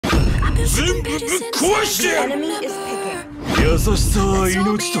全部ぶっ壊してやる。 Enemy is picking. 優しさは命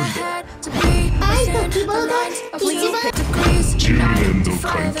取りだ。愛と希望が一番10年の歓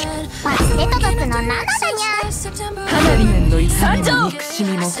喜。バスで届くの7だにゃ。花火面の痛みも憎しみ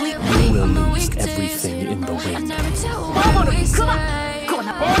も You will lose everything in the wind.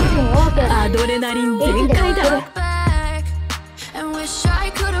 アドレナリン全開だ。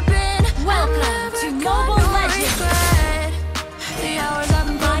 Welcome to Mobile Legends!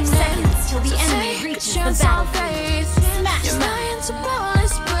 5 seconds till the enemy reaches the battlefield.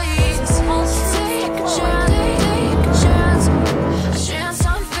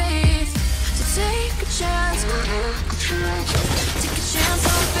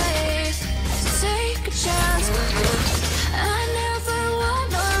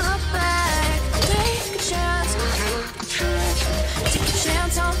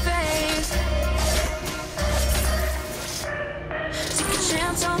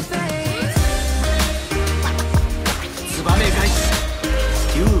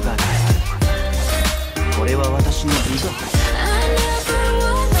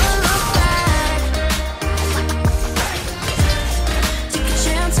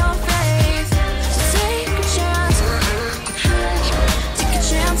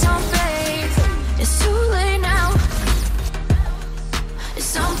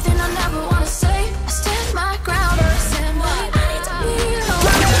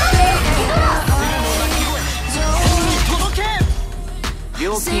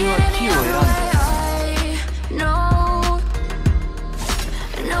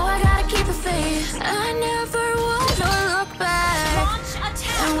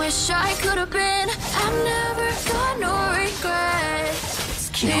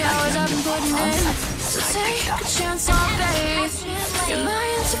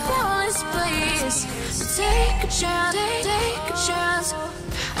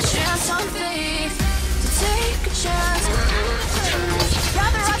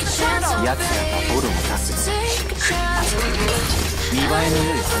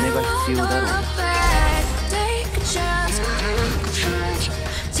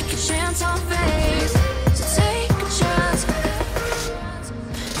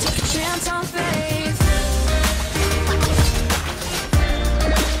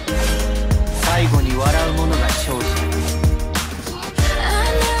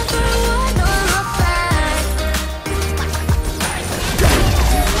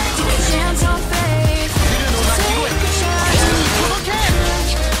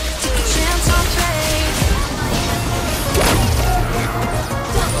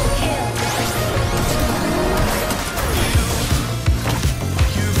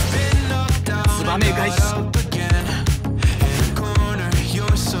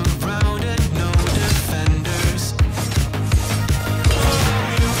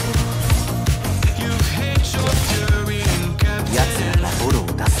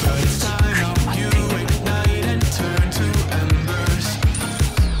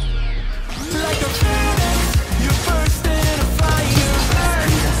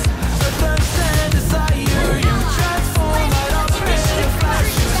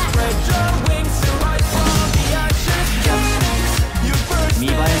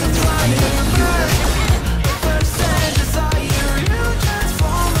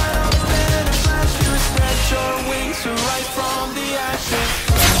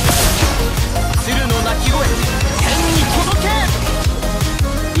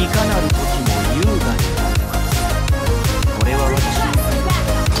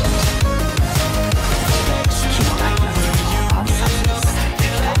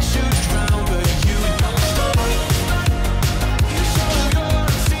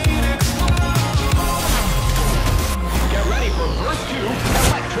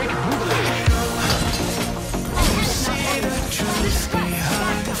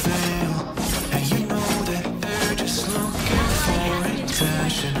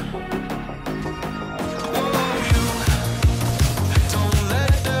 Smash them!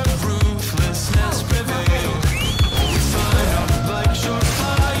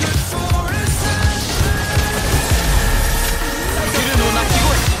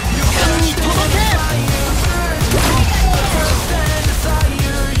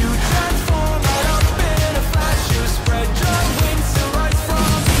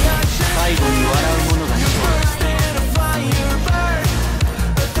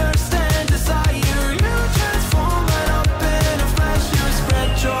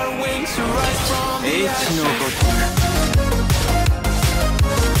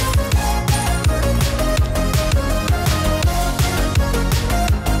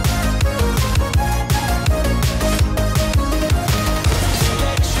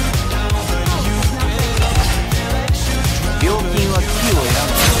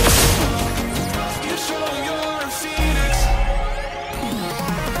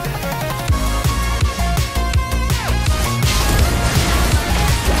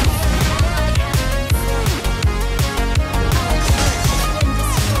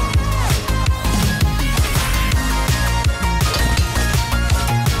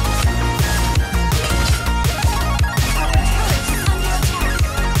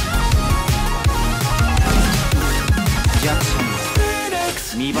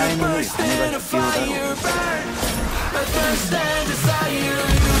 最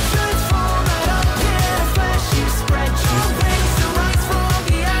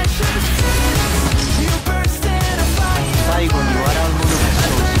後に笑う者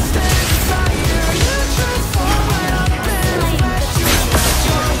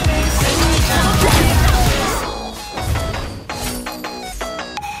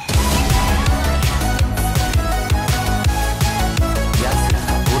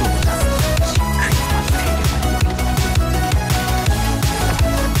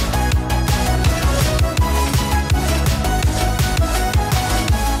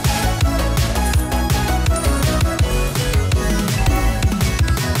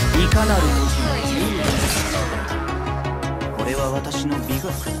が私の美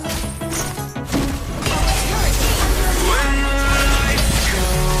学だ。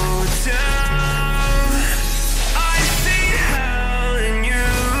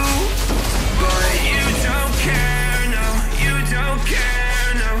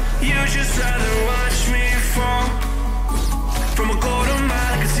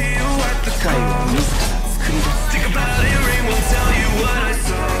機械を自ら作り出す。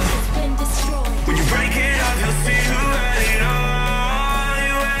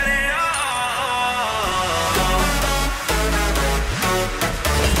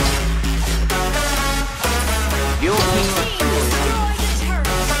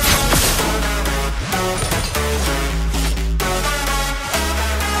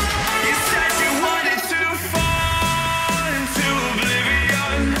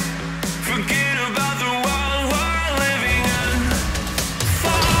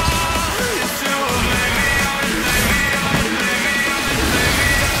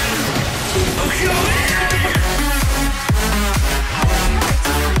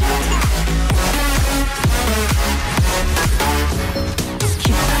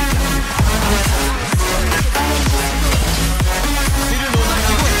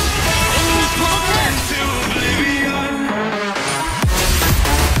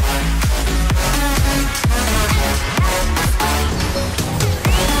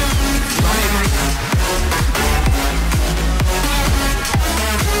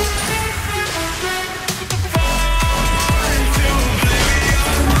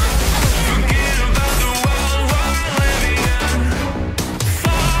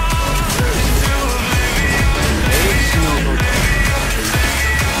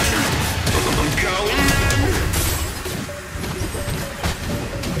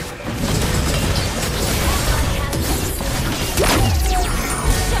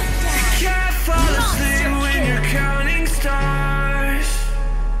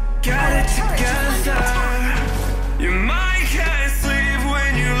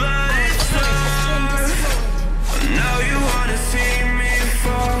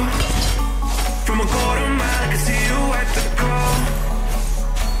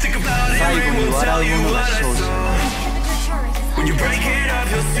最後に笑う者が生じる。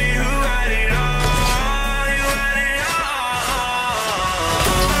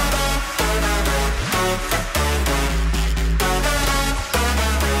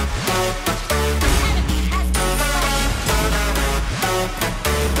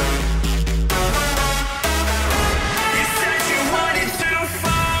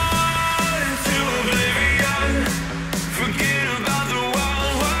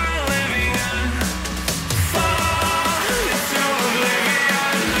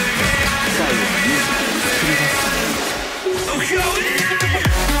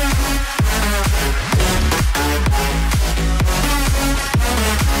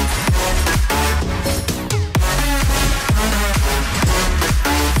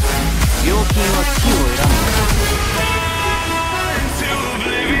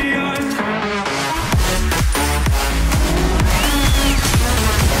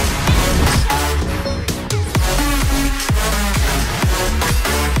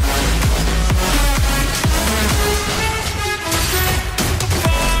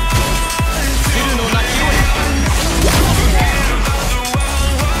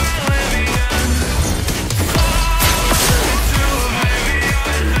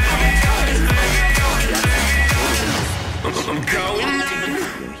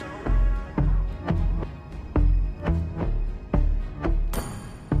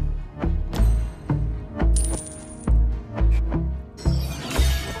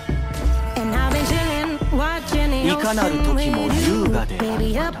いかなる時も優雅である。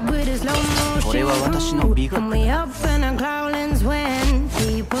これは私の美学だ。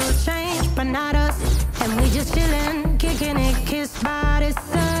And we just chillin', kicking it, kissed by the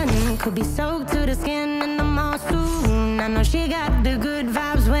sun. Could be soaked to the skin and them all soon. I know she got the good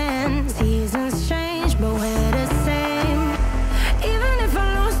vibes when seasons change, but we're the same. Even if I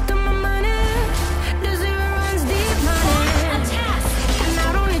lost all my money, the zero runs deep, honey. And I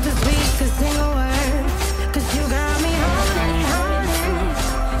don't need to speak a single word, 'cause you got me honey, honey.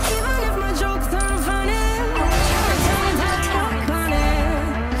 Even if my jokes aren't funny, my tongue tied up, honey.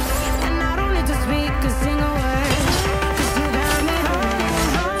 And I don't need to speak a single word, 'cause you got me honey,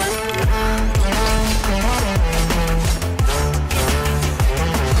 honey.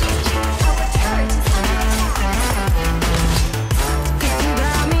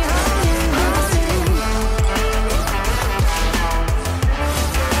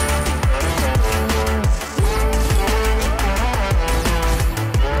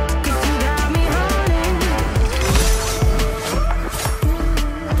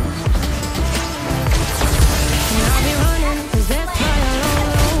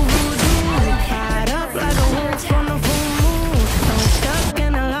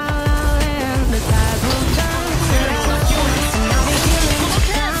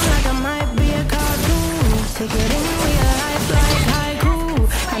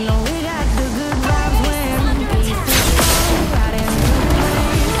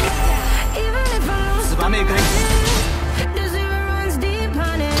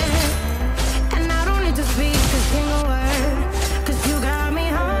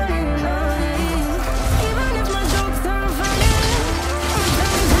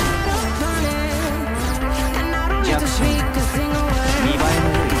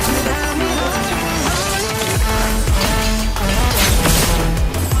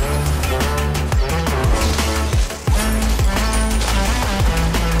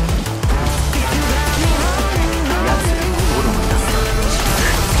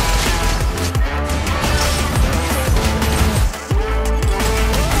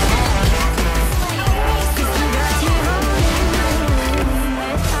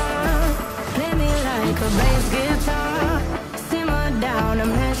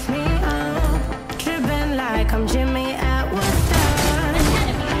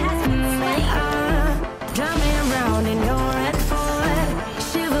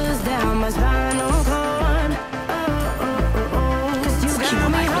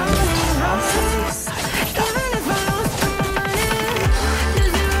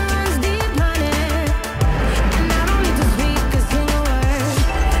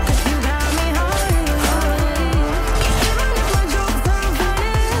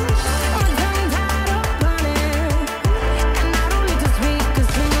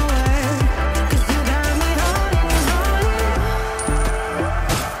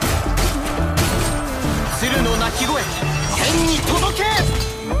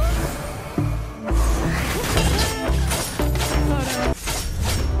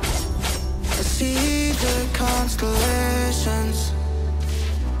 Constellations,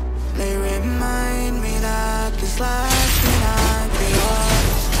 they remind me that this life cannot be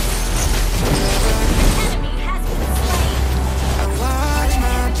lost forever. I watch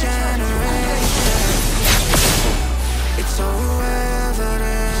my generation, it's so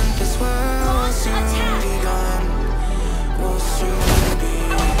evident this world will soon be gone, will soon be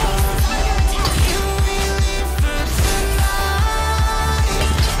gone. Can we live for tonight?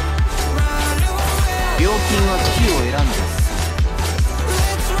 Run away. 料金は木を選んだ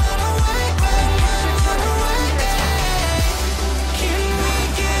Let's run away, run away. Can we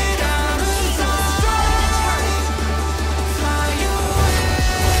get out of sight? Fly away.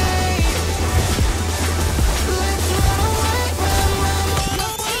 Let's run away, run away.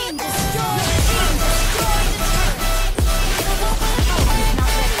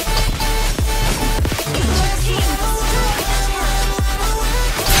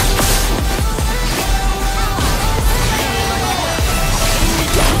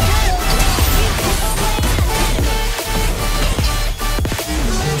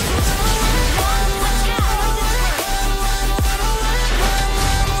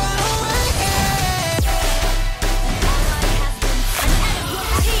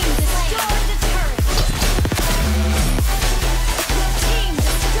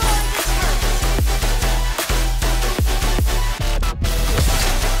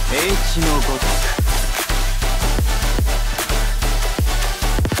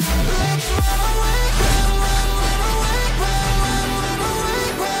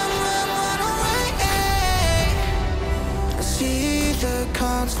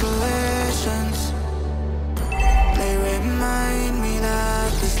 Constellations, they remind me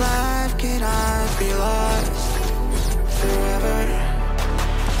that this life cannot be lost forever.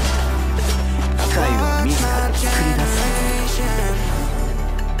 I watch my generation,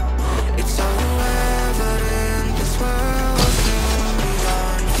 it's so evident.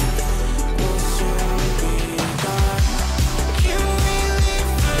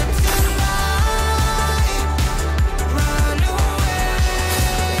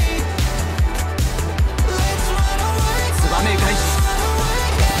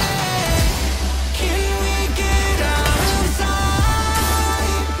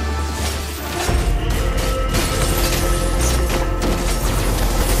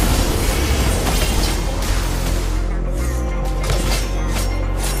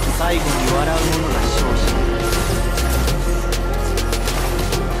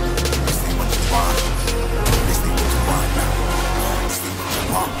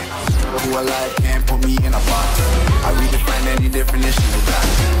 alive, can't put me in a box. I redefine any definition you got.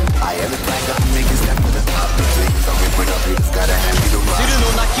 I am the kind of making step to the top. Please don't get put up, you just gotta hand me the rock.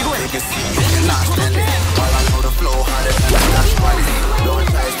 Take a seat, you cannot stand it. All I know the flow harder than the last one. Don't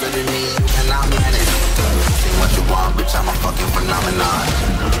try studying me, you cannot manage. Say what you want, bitch, I'm a fucking phenomenon.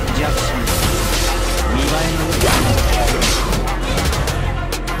 Jackson 見栄えの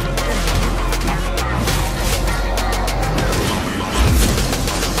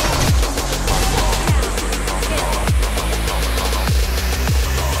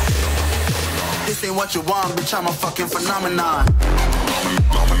This ain't what you want, bitch, I'm a fucking phenomenon.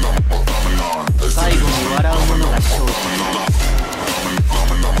 最後に笑う者が勝利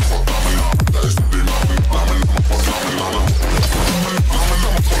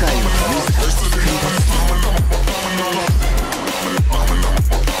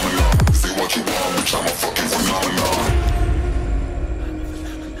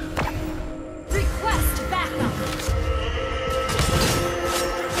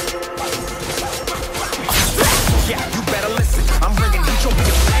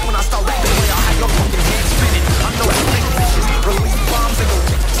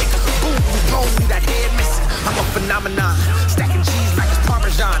Phenomenon, stacking cheese like it's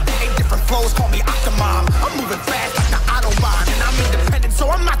Parmesan. 8 different flows, call me Octomom. I'm moving fast like the Autobahn, and I'm independent, so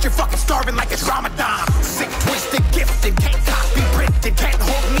I'm not your fucking starving like it's Ramadan. Sick, twisted, gifted, can't copy, printed, can't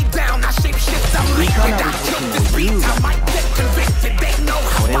hold me down. I shape shifts, I'm liquid. I took this beat, I might get convicted. They know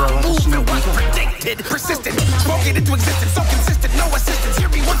how I move, it was predicted. Persistent, spoke it into existence, so consistent, no assistance. Hear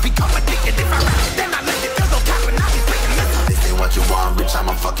me once, become addicted. If I rap, then I live it. There's no cap and I'll be breaking this. This ain't what you want, bitch,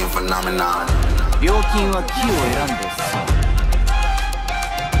 I'm a fucking phenomenon. 料金は木を選んでさ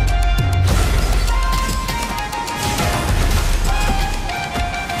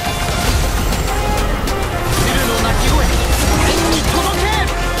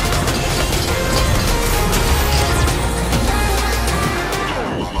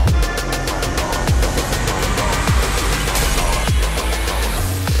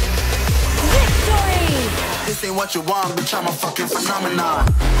This ain't what you want, bitch, I'm a fucking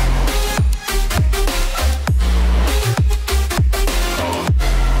phenomenon.